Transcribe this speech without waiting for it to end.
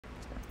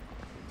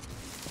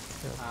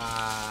You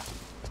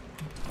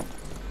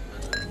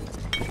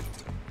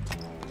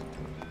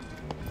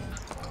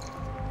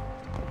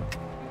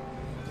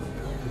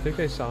think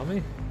they saw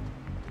me?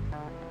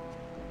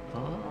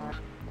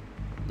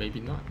 Maybe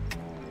not.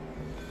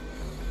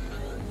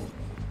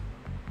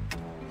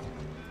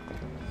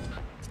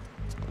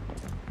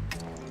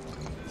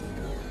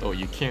 Oh,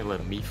 you can't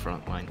let me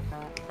frontline.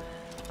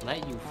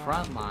 Let you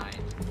frontline?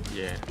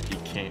 Yeah, you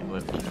can't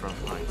let me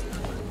frontline.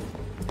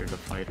 You're the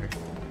fighter.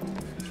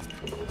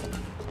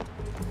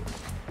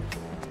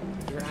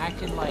 You're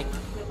acting like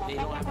they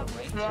don't have a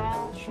range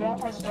to shoot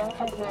just you can't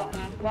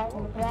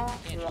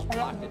just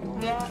block the door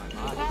with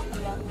my body.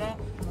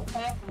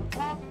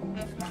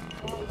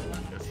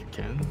 Yes, you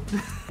can.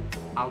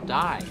 I'll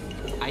die.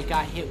 I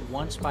got hit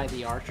once by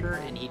the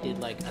archer and he did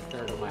like a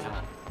third of my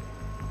health.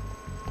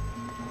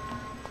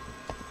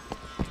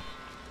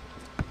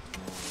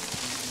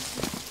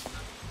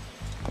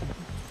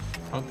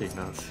 How'd they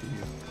not see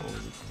you?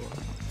 Holy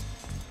fuck.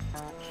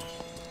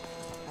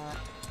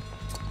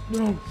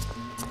 No!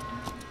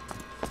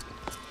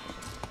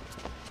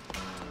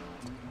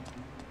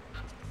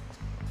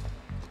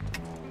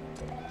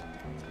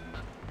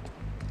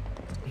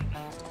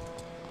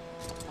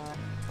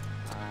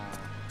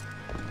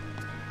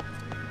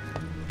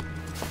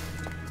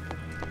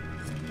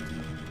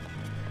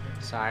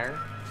 Sire?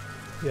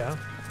 Yeah?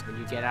 When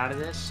you get out of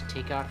this,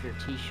 take off your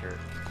t-shirt.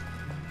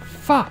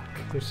 Fuck!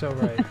 You're so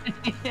right.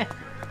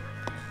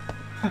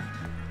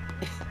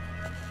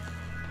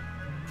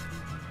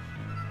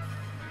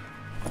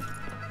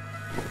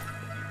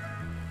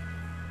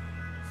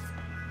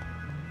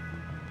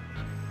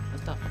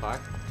 What the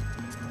fuck?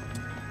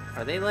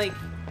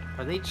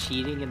 Are they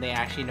cheating and they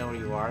actually know where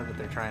you are, but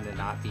they're trying to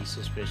not be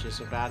suspicious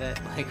about it?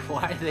 Like,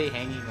 why are they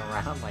hanging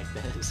around like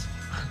this?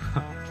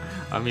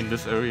 I mean,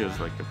 this area is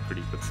like a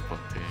pretty good spot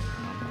to hang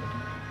around.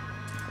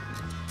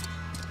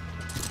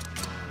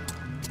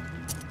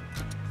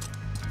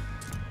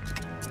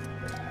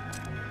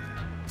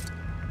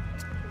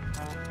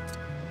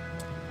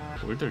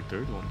 Where'd their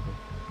third one go?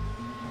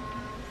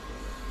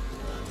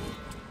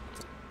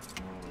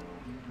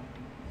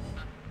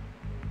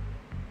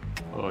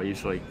 Oh,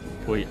 he's like,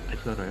 wait, I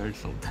thought I heard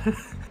something.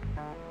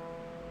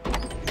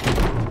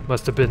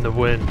 Must have been the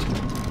wind.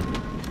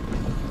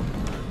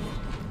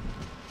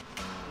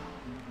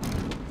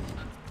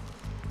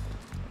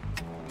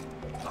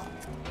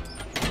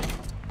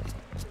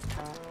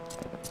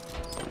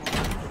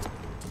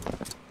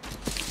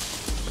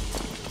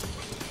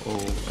 Oh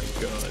my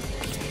god.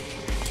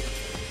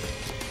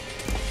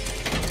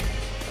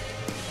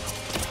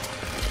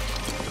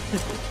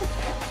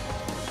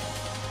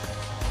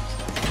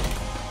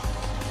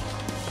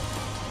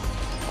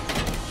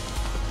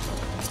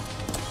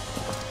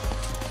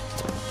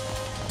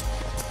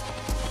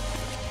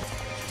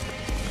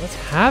 What's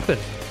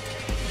happening?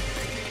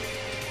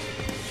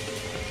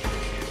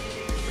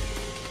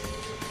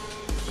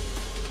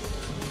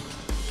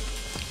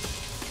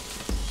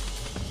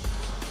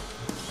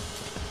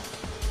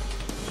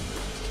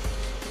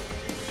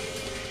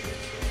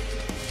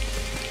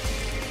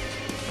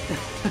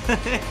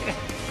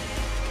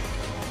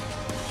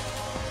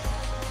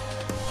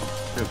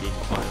 They're being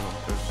quiet on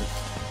purpose.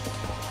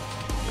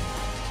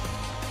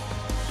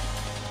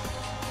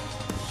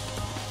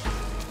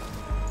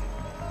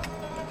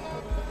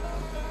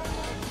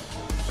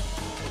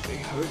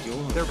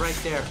 They're right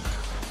there.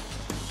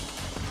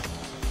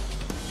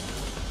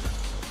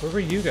 Where were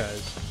you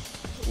guys?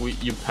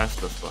 You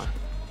passed us by.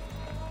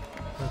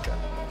 Okay.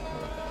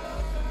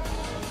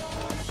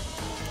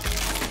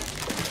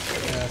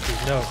 Yeah,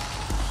 please, no.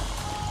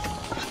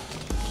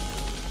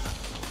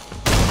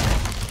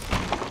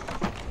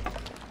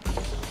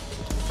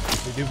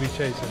 We do be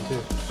chasing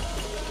too.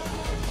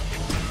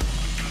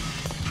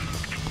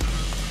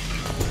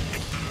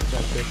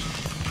 That bitch.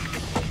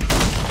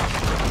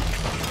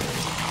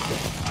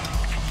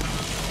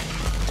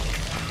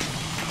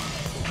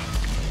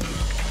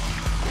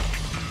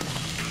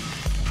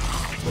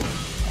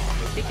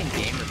 They're taking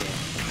gamer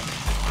damage.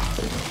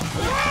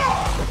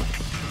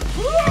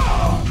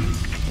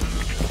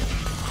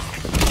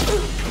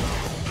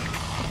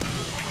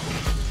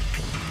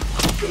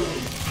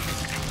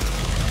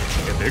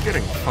 Yeah, they're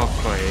getting fucked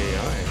by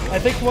AI. I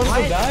think one of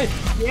them died.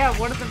 Yeah,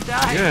 one of them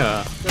died.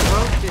 Yeah. The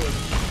roasted.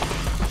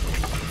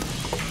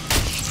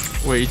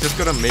 Wait, you just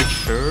gotta make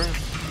sure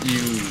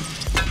you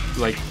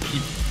like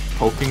keep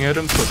poking at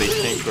them so they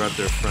can't grab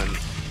their friend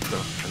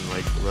stuff and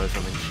like res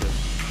them and shit.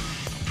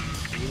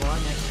 You are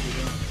next to the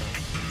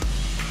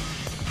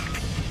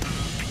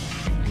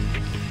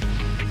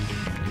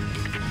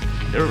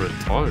They're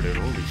retarded,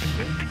 holy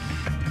shit.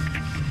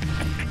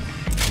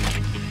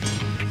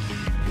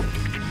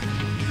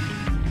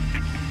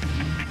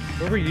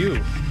 Where were you?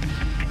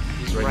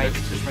 He's Right right,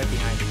 next to he's you. right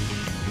behind you.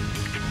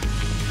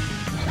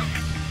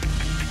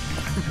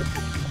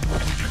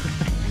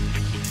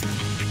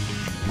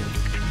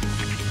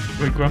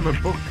 Wait, grab my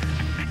book.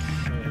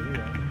 Yeah, you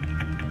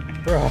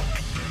are. Bro,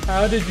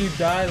 how did you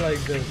die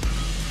like this?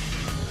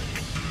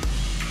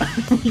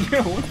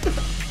 Yeah, what the?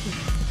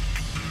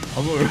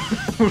 I'm a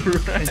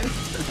rat.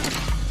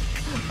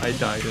 I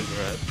died in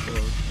rat.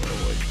 Oh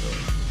my god.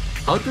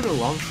 How did a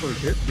longsword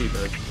hit me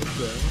then? What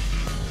the hell?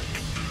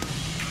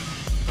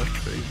 That's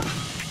crazy.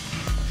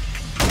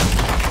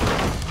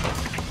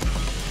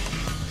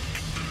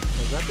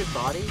 Is that your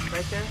body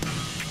right there?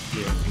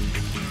 Yeah.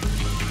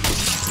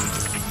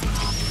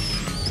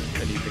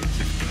 Anything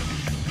to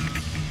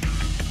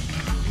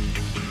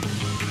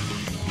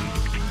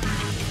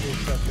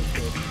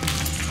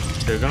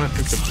They're gonna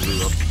think the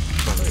blue up.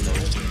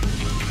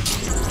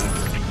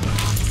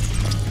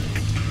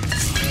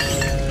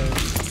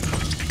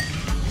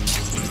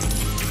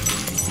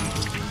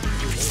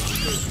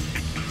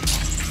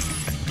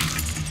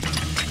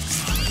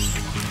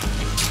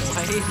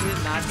 Why is it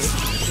not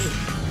hitting you?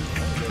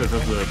 Because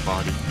of their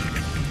body.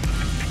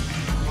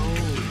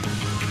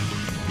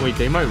 Oh. Wait,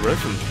 they might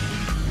res him.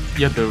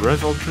 Yeah, the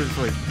res ultra is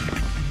like